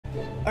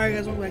Alright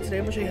guys, welcome back. Today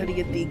I'm going to show you how to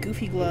get the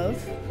Goofy Glove,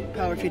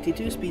 Power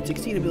 52, Speed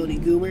 16, ability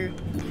Goober.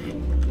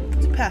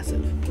 It's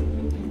passive.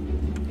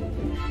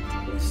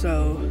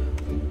 So,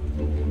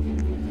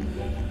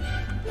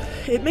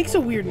 it makes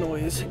a weird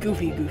noise,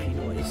 goofy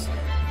noise.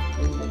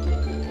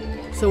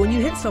 So when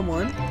you hit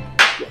someone,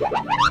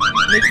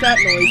 it makes that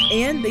noise,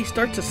 and they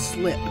start to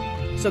slip.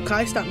 So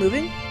Kai, stop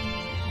moving.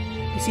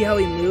 You see how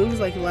he moves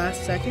like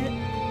last second?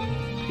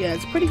 Yeah,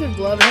 it's a pretty good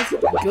glove. It has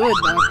good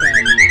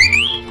knockback.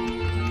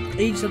 And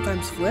you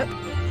sometimes flip.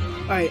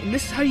 Alright, and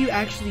this is how you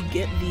actually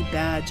get the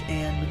badge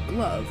and the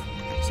glove.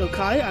 So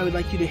Kai, I would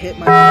like you to hit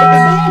my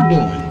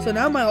ult. So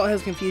now my ult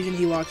has confusion,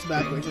 he walks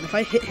backwards. And if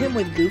I hit him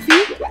with Goofy,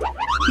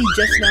 he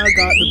just now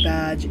got the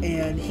badge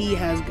and he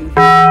has Goofy.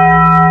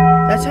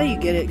 That's how you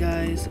get it,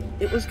 guys.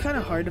 It was kind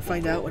of hard to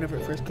find out whenever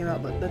it first came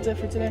out, but that's it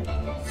for today.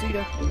 See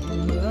ya.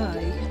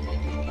 Bye.